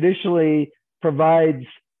who traditionally provides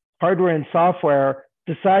hardware and software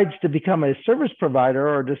decides to become a service provider,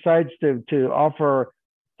 or decides to offer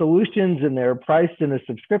solutions and they're priced in a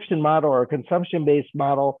subscription model or a consumption-based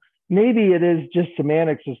model, maybe it is just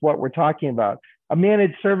semantics is what we're talking about. A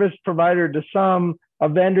managed service provider to some, a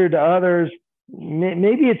vendor to others,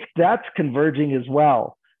 maybe that's converging as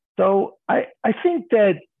well. So I think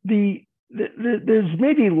that there's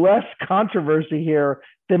maybe less controversy here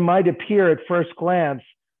than might appear at first glance,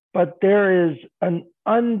 but there is an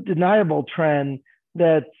undeniable trend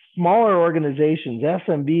that smaller organizations,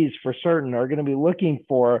 SMBs for certain, are going to be looking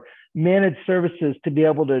for managed services to be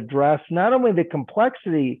able to address not only the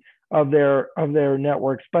complexity of their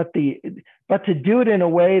networks, but to do it in a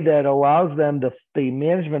way that allows them the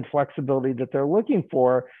management flexibility that they're looking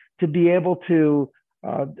for to be able to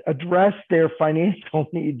address their financial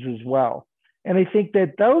needs as well. And I think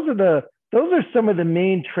that those are some of the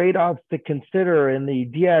main trade-offs to consider in the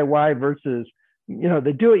DIY versus,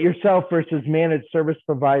 the do-it-yourself versus managed service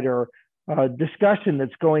provider discussion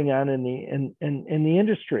that's going on in the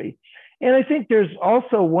industry. And I think there's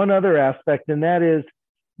also one other aspect, and that is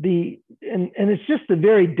and it's just the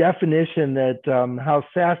very definition that how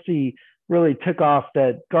SASE really took off,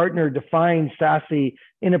 that Gartner defined SASE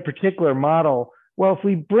in a particular model. Well, if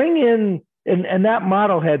we bring in, and that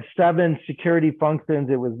model had 7 security functions,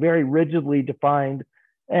 it was very rigidly defined.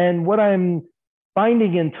 And what I'm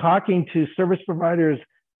finding in talking to service providers,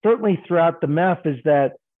 certainly throughout the MEF, is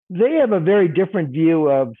that they have a very different view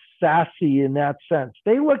of SASE in that sense.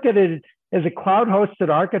 They look at it as a cloud-hosted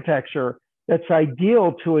architecture that's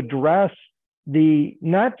ideal to address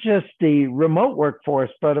not just the remote workforce,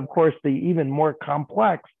 but of course the even more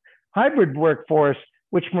complex hybrid workforce,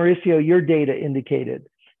 which Mauricio, your data indicated.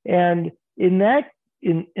 And in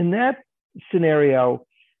that scenario,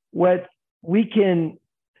 what we can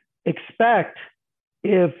expect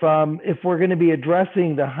if we're going to be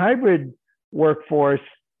addressing the hybrid workforce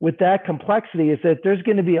with that complexity is that there's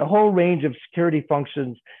going to be a whole range of security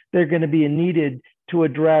functions that are going to be needed to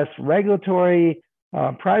address regulatory,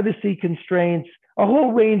 privacy constraints, a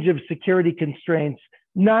whole range of security constraints,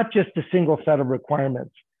 not just a single set of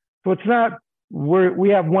requirements. So it's not we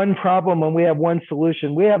have one problem and we have one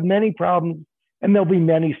solution. We have many problems and there'll be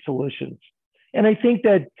many solutions. And I think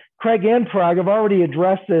that Craig and Parag have already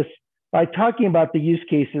addressed this by talking about the use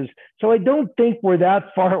cases. So I don't think we're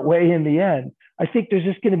that far away in the end. I think there's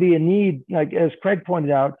just going to be a need, like as Craig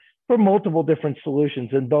pointed out, for multiple different solutions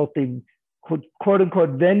in both the quote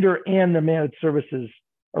unquote vendor and the managed services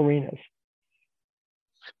arenas.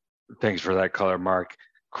 Thanks for that color, Mark.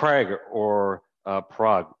 Craig or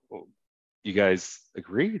Parag, you guys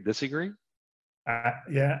agree, disagree?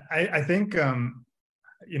 Yeah, I think,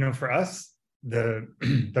 for us, the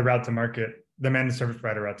route to market, the managed service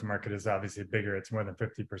provider route to market is obviously bigger. It's more than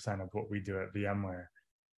 50% of what we do at VMware.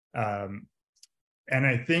 And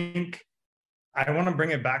I think I want to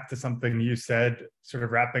bring it back to something you said, sort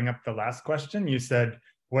of wrapping up the last question. You said,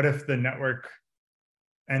 what if the network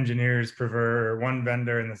engineers prefer one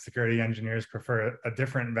vendor and the security engineers prefer a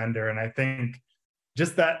different vendor? And I think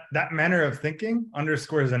just that manner of thinking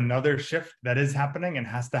underscores another shift that is happening and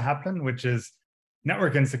has to happen, which is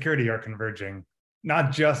network and security are converging,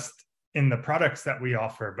 not just in the products that we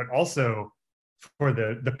offer, but also for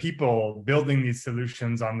the people building these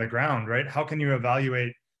solutions on the ground, right? How can you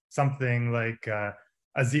evaluate something like a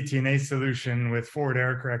ZTNA solution with forward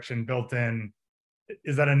error correction built in?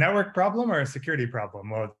 Is that a network problem or a security problem?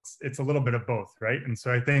 Well, it's a little bit of both, right? And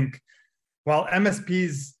so I think while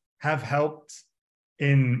MSPs have helped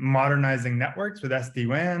in modernizing networks with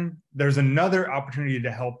SD-WAN, there's another opportunity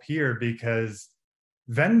to help here because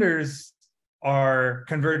vendors are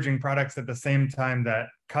converging products at the same time that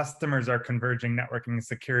customers are converging networking and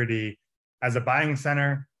security as a buying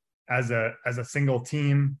center, as a single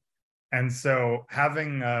team. And so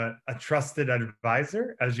having a trusted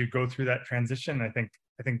advisor as you go through that transition, I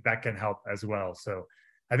think that can help as well. So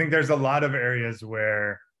I think there's a lot of areas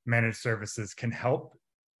where managed services can help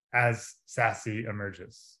as SASE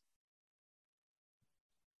emerges.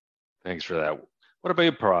 Thanks for that. What about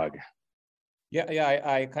you, Parag? Yeah,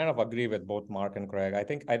 I kind of agree with both Mark and Craig. I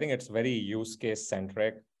think it's very use case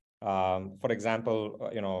centric. For example,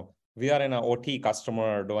 we are in an OT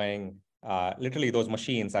customer doing literally those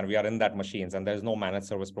machines, and we are in that machines, and there's no managed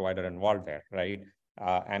service provider involved there, right?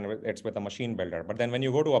 And it's with a machine builder. But then when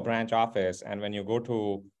you go to a branch office and when you go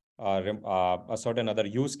to a certain other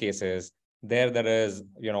use cases, there is,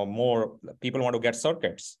 more people want to get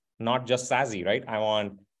circuits, not just SASE, right? I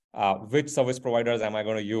want which service providers am I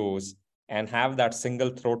going to use and have that single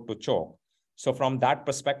throat to choke. So from that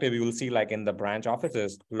perspective, you will see like in the branch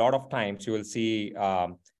offices, a lot of times you will see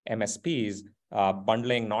MSPs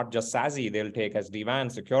bundling not just SASE, they'll take SD-WAN,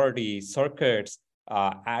 security, circuits,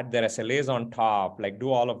 add their SLAs on top, like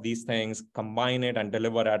do all of these things, combine it and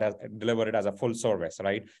deliver it as a full service,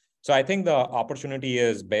 right? So I think the opportunity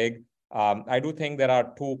is big. I do think there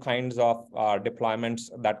are two kinds of deployments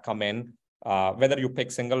that come in. Whether you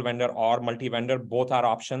pick single vendor or multi-vendor, both are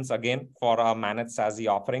options again for a managed SASE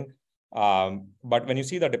offering. But when you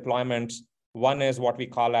see the deployments, one is what we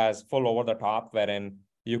call as full over the top, wherein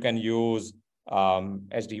you can use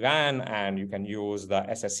SD-WAN and you can use the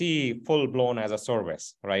SSE full blown as a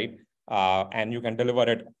service, right? And you can deliver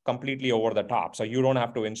it completely over the top. So you don't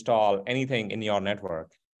have to install anything in your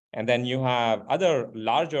network. And then you have other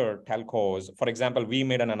larger telcos. For example, we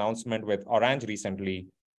made an announcement with Orange recently,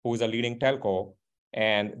 who is a leading telco,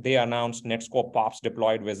 and they announced Netskope POPs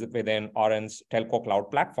deployed within Orange Telco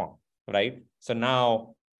Cloud Platform, right? So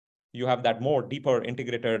now you have that more deeper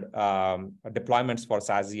integrated deployments for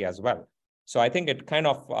SASE as well. So I think it kind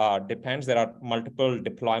of depends. There are multiple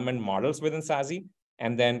deployment models within SASE,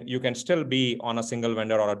 and then you can still be on a single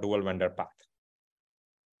vendor or a dual vendor path.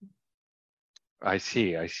 I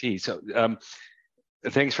see. So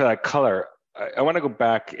thanks for that color. I want to go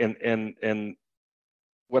back and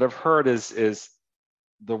what I've heard is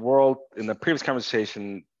the world in the previous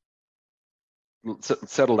conversation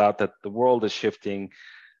settled out that the world is shifting,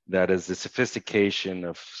 that as the sophistication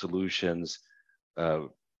of solutions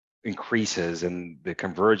increases and the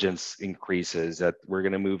convergence increases, that we're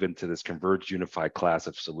going to move into this converged unified class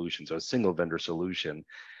of solutions, or a single vendor solution.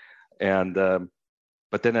 And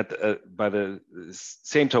but then by the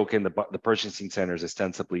same token, the purchasing centers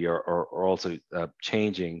ostensibly are also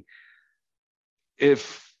changing.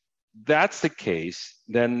 If that's the case,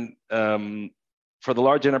 then for the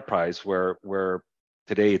large enterprise, where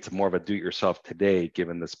today it's more of a do-it-yourself today,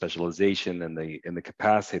 given the specialization and the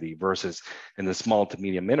capacity, versus in the small to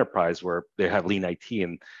medium enterprise where they have lean IT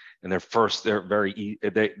and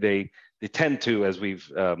they tend to, as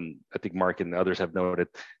we've I think Mark and others have noted,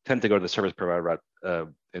 tend to go to the service provider route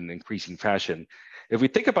in increasing fashion. If we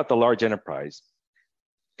think about the large enterprise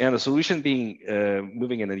and the solution being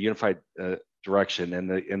moving in a unified direction,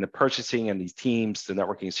 and the purchasing and these teams, the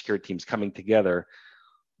networking and security teams coming together,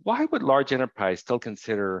 why would large enterprise still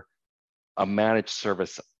consider a managed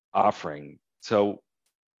service offering? So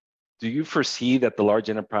do you foresee that the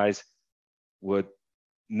large enterprise would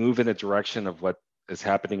move in a direction of what is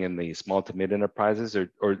happening in the small to mid enterprises,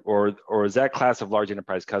 or is that class of large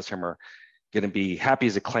enterprise customer going to be happy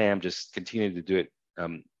as a clam, just continue to do it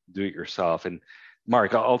yourself? And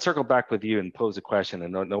Mark, I'll circle back with you and pose a question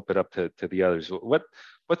and open it up to the others.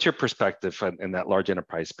 What's your perspective in that large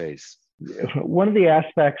enterprise space? One of the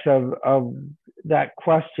aspects of that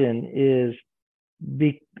question is,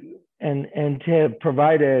 and to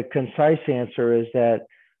provide a concise answer, is that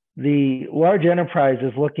the large enterprise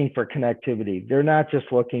is looking for connectivity. They're not just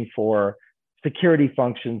looking for security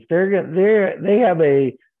functions. They have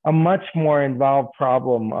a much more involved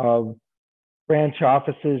problem of branch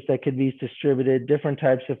offices that could be distributed, different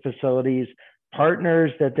types of facilities,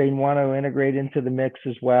 partners that they want to integrate into the mix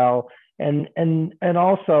as well, and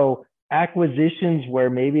also acquisitions where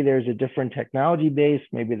maybe there's a different technology base,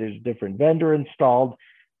 maybe there's a different vendor installed.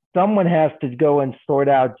 Someone has to go and sort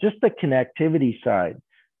out just the connectivity side.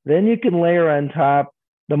 Then you can layer on top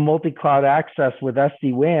the multi-cloud access with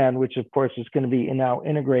SD-WAN, which of course is going to be now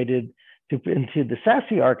integrated into the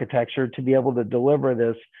SASE architecture to be able to deliver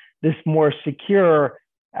this more secure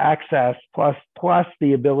access, plus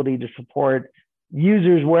the ability to support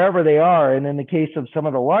users wherever they are. And in the case of some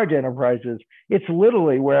of the large enterprises, it's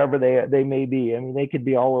literally wherever they may be. I mean, they could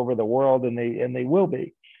be all over the world, and they will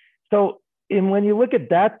be. So, and when you look at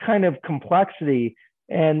that kind of complexity,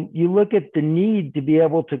 and you look at the need to be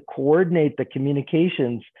able to coordinate the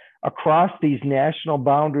communications across these national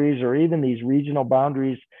boundaries or even these regional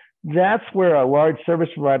boundaries, that's where a large service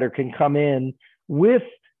provider can come in with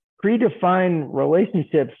predefined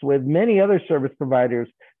relationships with many other service providers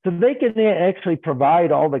so they can actually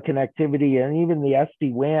provide all the connectivity and even the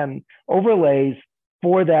SD-WAN overlays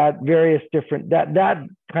for that various different, that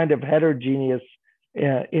kind of heterogeneous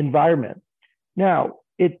environment. Now,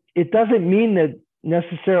 it doesn't mean that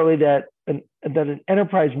necessarily that an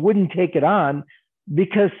enterprise wouldn't take it on,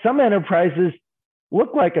 because some enterprises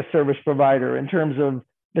look like a service provider in terms of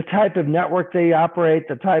the type of network they operate,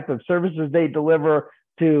 the type of services they deliver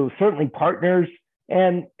to certainly partners,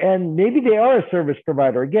 and maybe they are a service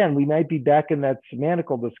provider. Again, we might be back in that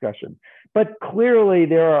semantical discussion, but clearly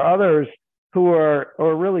there are others who are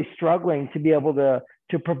really struggling to be able to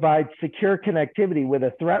provide secure connectivity with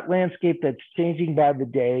a threat landscape that's changing by the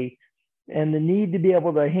day, and the need to be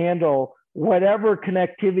able to handle whatever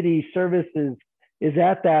connectivity services is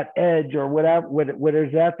at that edge or whatever what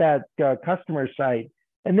is at that customer site,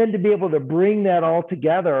 and then to be able to bring that all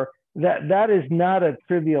together. That is not a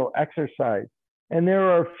trivial exercise, and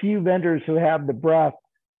there are a few vendors who have the breadth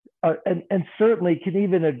and certainly can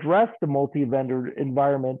even address the multi-vendor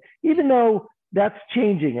environment, even though that's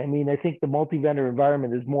changing. I mean, I think the multi-vendor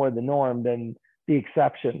environment is more the norm than the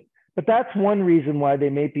exception. But that's one reason why they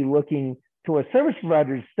may be looking to a service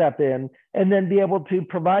provider to step in and then be able to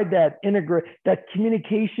provide that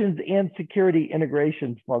communications and security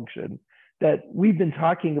integrations function that we've been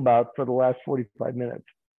talking about for the last 45 minutes.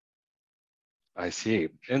 I see.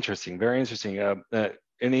 Interesting. Very interesting.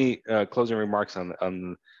 Any closing remarks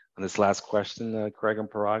on this last question, Craig and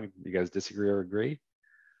Parag? You guys disagree or agree?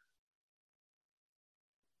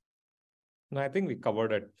 No, I think we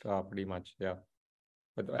covered it pretty much. Yeah.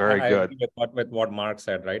 But Very good. agree with what Mark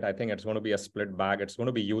said, right? I think it's going to be a split bag. It's going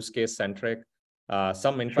to be use case centric.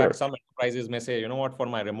 Some enterprises may say, you know what, for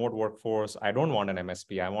my remote workforce, I don't want an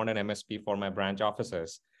MSP. I want an MSP for my branch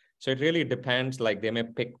offices. So it really depends. Like they may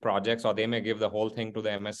pick projects or they may give the whole thing to the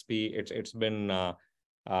MSP. It's been,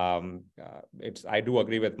 I do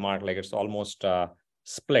agree with Mark. Like it's almost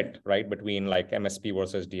split, right, between like MSP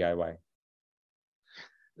versus DIY.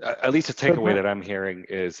 At least the takeaway that I'm hearing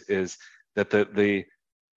is that the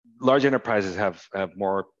large enterprises have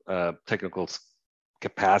more technical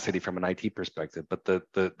capacity from an IT perspective, but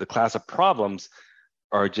the class of problems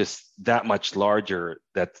are just that much larger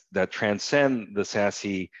that transcend the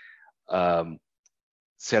SASE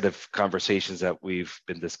set of conversations that we've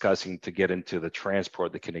been discussing to get into the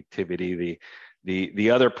transport, the connectivity, the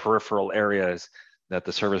other peripheral areas that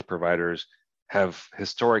the service providers have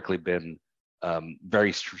historically been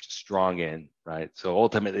very strong in, right? So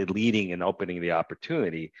ultimately leading and opening the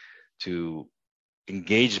opportunity to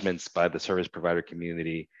engagements by the service provider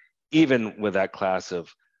community, even with that class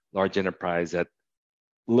of large enterprise, that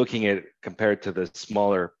looking at compared to the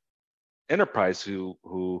smaller enterprise who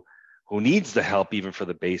needs the help even for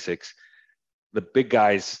the basics, the big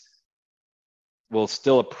guys will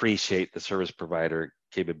still appreciate the service provider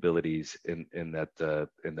capabilities in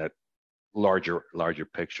that larger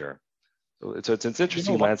picture. So it's an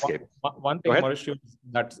interesting landscape. One thing, Mauricio,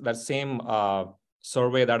 that same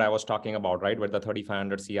survey that I was talking about, right, with the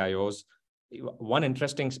 3,500 CIOs, one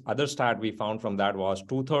interesting other stat we found from that was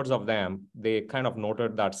 2/3 of them, they kind of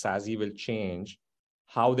noted that SASE will change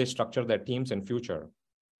how they structure their teams in future.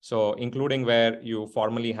 So including where you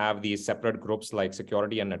formally have these separate groups like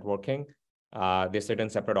security and networking, they sit in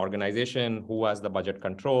separate organization, who has the budget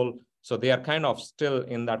control. So they are kind of still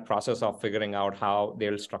in that process of figuring out how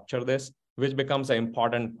they'll structure this, which becomes an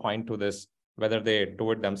important point to this, whether they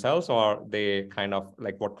do it themselves or they kind of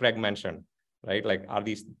like what Craig mentioned, right? Like, are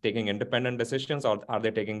these taking independent decisions or are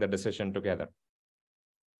they taking the decision together?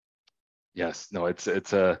 Yes, no, it's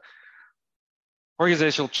a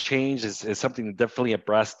organizational change is something definitely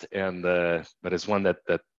abreast, and but it's one that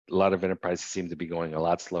a lot of enterprises seem to be going a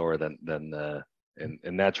lot slower than and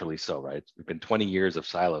naturally so, right? It's been 20 years of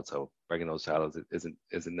silos, so breaking those silos isn't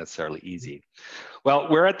necessarily easy. Well,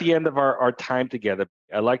 we're at the end of our time together.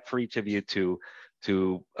 I'd like for each of you to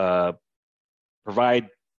provide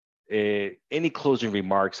any closing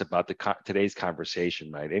remarks about today's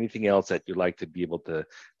conversation, right? Anything else that you'd like to be able to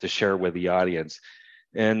share with the audience?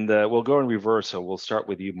 And we'll go in reverse. So we'll start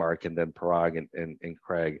with you, Mark, and then Parag and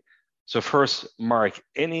Craig. So first, Mark,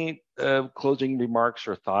 any closing remarks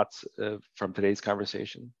or thoughts from today's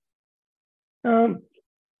conversation?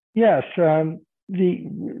 Yes.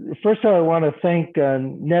 First of all, I want to thank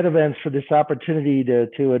Net Events for this opportunity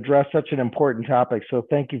to address such an important topic. So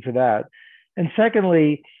thank you for that. And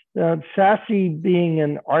secondly, SASE being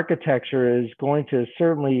an architecture is going to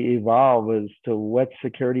certainly evolve as to what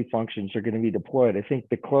security functions are going to be deployed. I think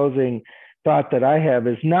the closing thought that I have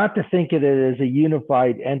is not to think of it as a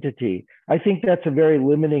unified entity. I think that's a very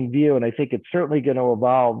limiting view, and I think it's certainly going to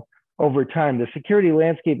evolve over time. The security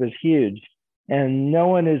landscape is huge, and no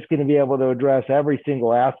one is going to be able to address every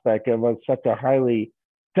single aspect of such a highly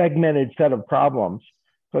segmented set of problems.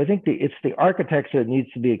 So I think it's the architecture that needs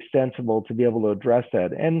to be extensible to be able to address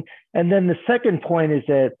that. And then the second point is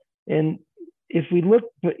that, if we look,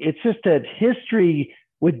 it's just that history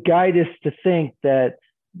would guide us to think that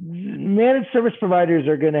managed service providers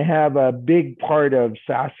are going to have a big part of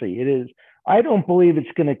SASE. I don't believe it's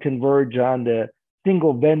going to converge on the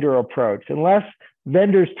single vendor approach unless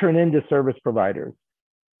vendors turn into service providers.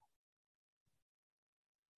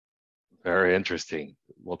 Very interesting.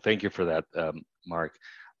 Well, thank you for that, Mark.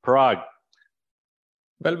 Parag.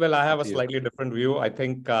 Well, I have a slightly different view. I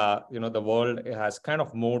think, the world has kind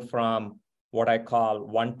of moved from what I call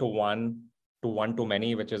one-to-one to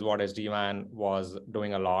one-to-many, which is what SD-WAN was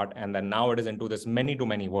doing a lot. And then now it is into this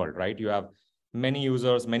many-to-many world, right? You have many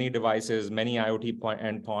users, many devices, many IoT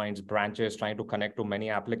endpoints, branches trying to connect to many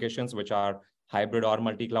applications, which are hybrid or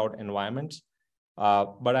multi-cloud environments.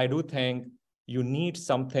 But I do think you need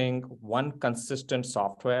something, one consistent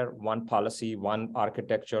software, one policy, one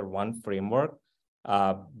architecture, one framework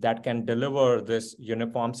that can deliver this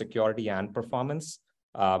uniform security and performance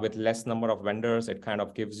with less number of vendors. It kind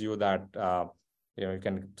of gives you that, you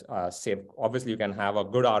can save, obviously you can have a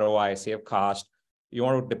good ROI, save cost. You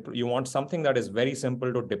want something that is very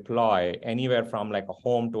simple to deploy anywhere from like a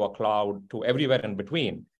home to a cloud to everywhere in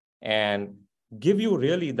between, and give you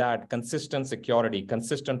really that consistent security,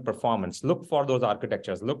 consistent performance. Look for those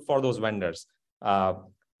architectures, look for those vendors,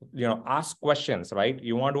 ask questions, right?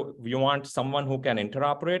 You want someone who can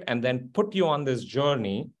interoperate and then put you on this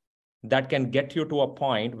journey that can get you to a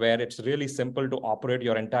point where it's really simple to operate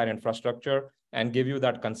your entire infrastructure and give you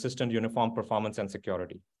that consistent uniform performance and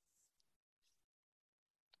security.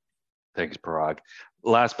 Thanks, Parag.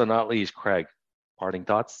 Last but not least, Craig, parting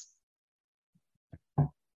thoughts?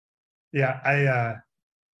 Yeah,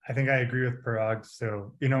 I think I agree with Parag.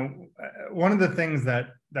 So, one of the things that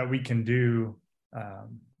we can do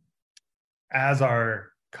as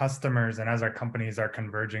our customers and as our companies are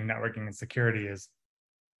converging networking and security is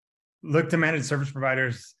look to managed service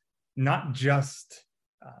providers, not just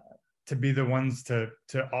to be the ones to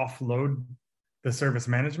offload the service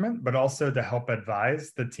management, but also to help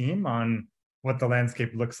advise the team on what the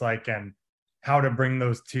landscape looks like and how to bring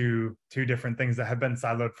those two different things that have been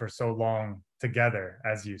siloed for so long together,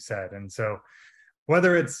 as you said. And so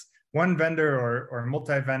whether it's one vendor or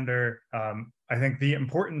multi-vendor, I think the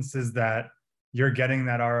importance is that you're getting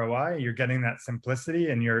that ROI, you're getting that simplicity,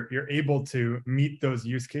 and you're able to meet those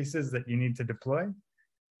use cases that you need to deploy.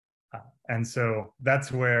 And so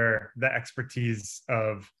that's where the expertise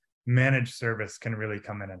of managed service can really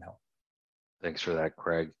come in and help. Thanks for that,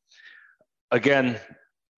 Craig. Again,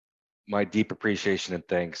 my deep appreciation and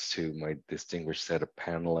thanks to my distinguished set of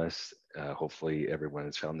panelists. Hopefully everyone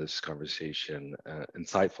has found this conversation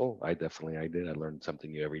insightful. I did. I learned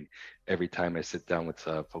something new every time I sit down with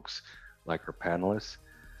folks like our panelists.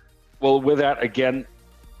 Well, with that, again,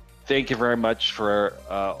 thank you very much for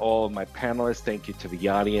all of my panelists. Thank you to the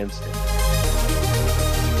audience.